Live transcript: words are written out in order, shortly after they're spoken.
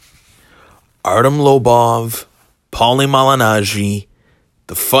Artem Lobov, Paulie Malignaggi,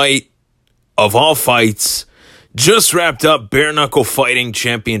 the fight of all fights, just wrapped up Bare Knuckle Fighting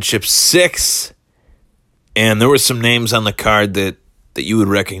Championship 6, and there were some names on the card that you would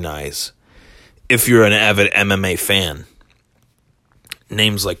recognize if you're an avid MMA fan.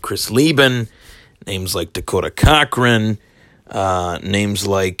 Names like Chris Lieben, names like Dakota Cochran, names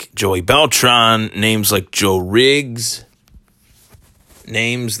like Joey Beltran, names like Joe Riggs,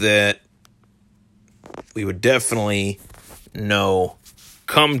 names that we would definitely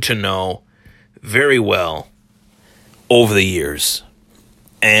come to know very well over the years.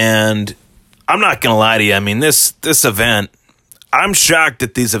 And I'm not going to lie to you. I mean, this event, I'm shocked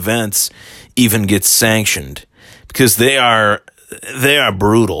that these events even get sanctioned because they are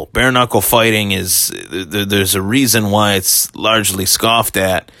brutal. Bare knuckle fighting there's a reason why it's largely scoffed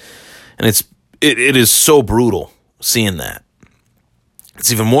at, and it is so brutal seeing that.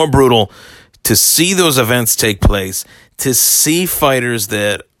 It's even more brutal to see those events take place, to see fighters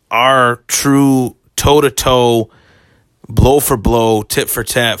that are true toe-to-toe, blow-for-blow,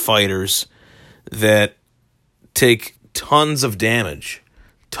 tit-for-tat fighters that take tons of damage.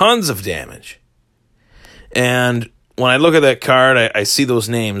 And when I look at that card, I see those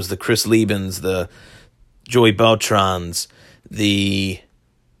names, the Chris Liebens, the Joey Beltrans, the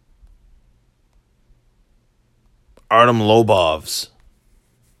Artem Lobovs.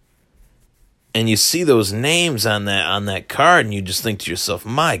 And you see those names on that card, and you just think to yourself,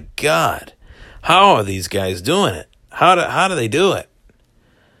 my God, how are these guys doing it? How do they do it?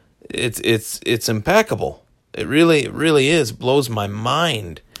 It's impeccable. It really is. It blows my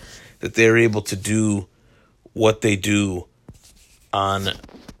mind that they're able to do what they do on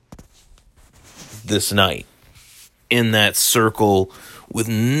this night in that circle with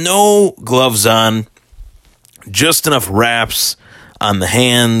no gloves on, just enough wraps on the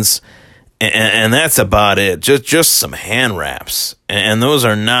hands. And that's about it. Just some hand wraps. And those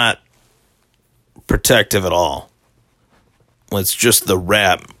are not protective at all. Well, it's just the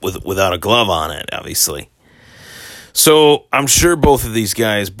wrap without a glove on it, obviously. So I'm sure both of these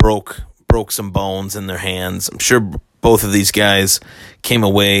guys broke some bones in their hands. I'm sure both of these guys came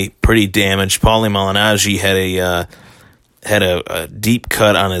away pretty damaged. Paulie Malignaggi had a deep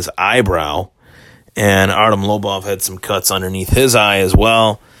cut on his eyebrow, and Artem Lobov had some cuts underneath his eye as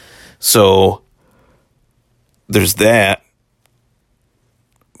well. So there's that.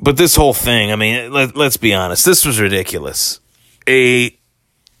 But this whole thing, I mean, let's be honest, this was ridiculous. A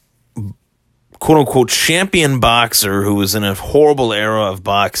quote-unquote champion boxer who was in a horrible era of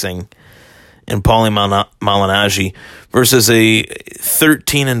boxing in Paulie Malignaggi versus a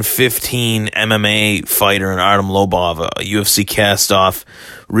 13-15 MMA fighter in Artem Lobov, a UFC cast-off.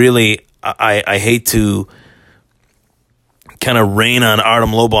 Really, I hate to kind of rain on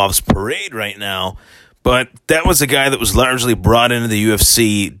Artem Lobov's parade right now, but that was a guy that was largely brought into the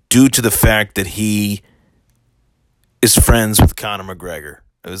UFC due to the fact that he is friends with Conor McGregor.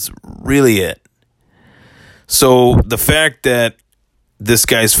 It was really it. So the fact that this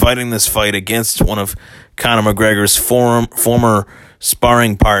guy's fighting this fight against one of Conor McGregor's former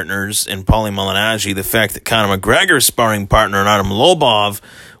sparring partners in Paulie Malignaggi, the fact that Conor McGregor's sparring partner in Artem Lobov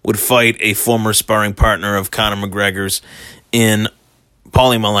would fight a former sparring partner of Conor McGregor's in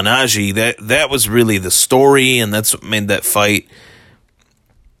Paulie Malignaggi, that was really the story, and that's what made that fight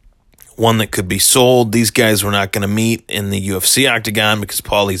one that could be sold. These guys were not going to meet in the UFC octagon because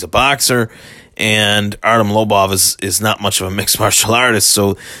Paulie's a boxer, and Artem Lobov is not much of a mixed martial artist,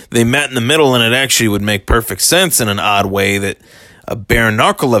 so they met in the middle, and it actually would make perfect sense in an odd way that a bare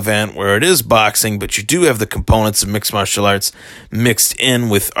knuckle event where it is boxing, but you do have the components of mixed martial arts mixed in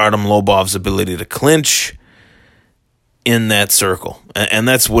with Artem Lobov's ability to clinch in that circle. And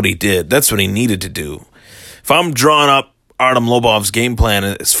that's what he did. That's what he needed to do. If I'm drawing up Artem Lobov's game plan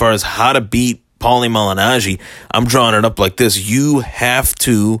as far as how to beat Paulie Malignaggi, I'm drawing it up like this. You have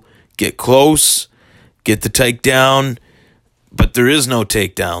to get close, get the takedown, but there is no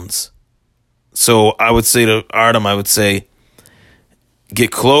takedowns. So I would say to Artem,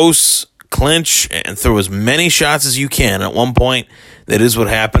 get close, clinch, and throw as many shots as you can. At one point, that is what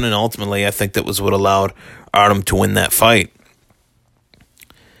happened, and ultimately I think that was what allowed Artem to win that fight.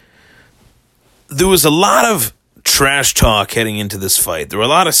 There was a lot of trash talk heading into this fight. There were a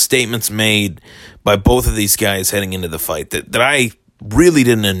lot of statements made by both of these guys heading into the fight that I really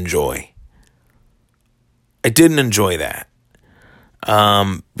didn't enjoy. I didn't enjoy that.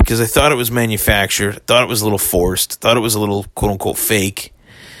 Because I thought it was manufactured, thought it was a little forced, thought it was a little quote-unquote fake.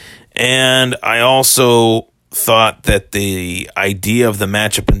 And I also thought that the idea of the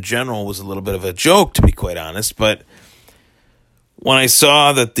matchup in general was a little bit of a joke, to be quite honest. But when I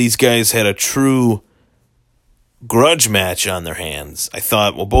saw that these guys had a true grudge match on their hands, I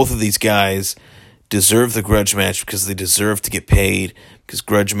thought, well, both of these guys deserve the grudge match because they deserve to get paid, because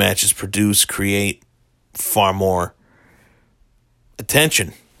grudge matches create far more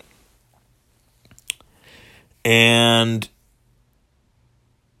attention. And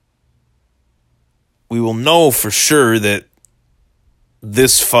we will know for sure that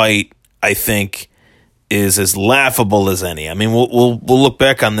this fight, I think, is as laughable as any. I mean, we'll look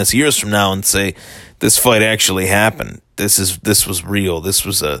back on this years from now and say this fight actually happened. This was real. This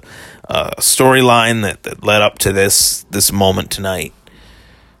was a storyline that led up to this moment tonight.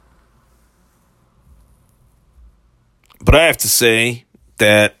 But I have to say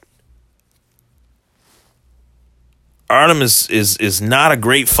that Artem is not a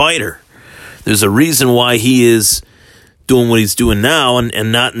great fighter. There's a reason why he is doing what he's doing now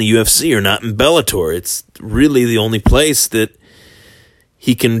and not in the UFC or not in Bellator. It's really the only place that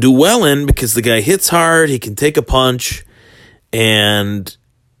he can do well in, because the guy hits hard, he can take a punch, and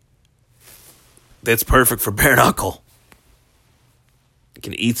that's perfect for bare knuckle. He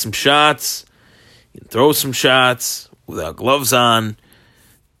can eat some shots, he can throw some shots without gloves on.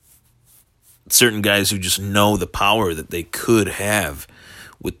 Certain guys who just know the power that they could have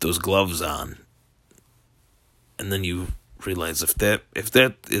with those gloves on. And then you realize if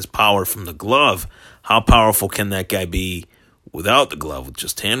that is power from the glove, how powerful can that guy be without the glove, with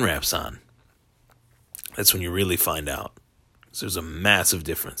just hand wraps on? That's when you really find out. So there's a massive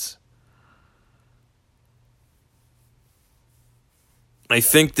difference. I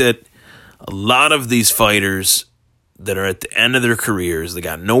think that a lot of these fighters that are at the end of their careers, they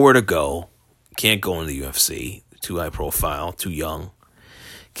got nowhere to go, can't go into the UFC, too high profile, too young,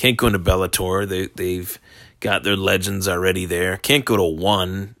 can't go into Bellator, they've got their legends already there, can't go to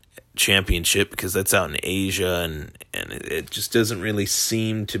one championship because that's out in Asia, and it just doesn't really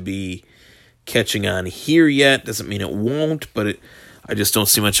seem to be catching on here yet. Doesn't mean it won't, but I just don't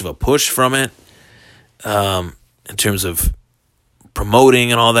see much of a push from it in terms of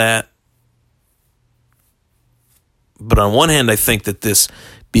promoting and all that. But on one hand, I think that this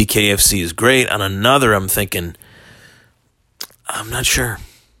BKFC is great. On another, I'm thinking, I'm not sure.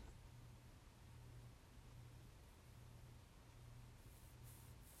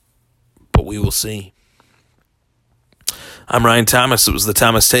 But we will see. I'm Ryan Thomas. It was the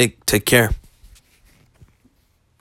Thomas Take. Take care.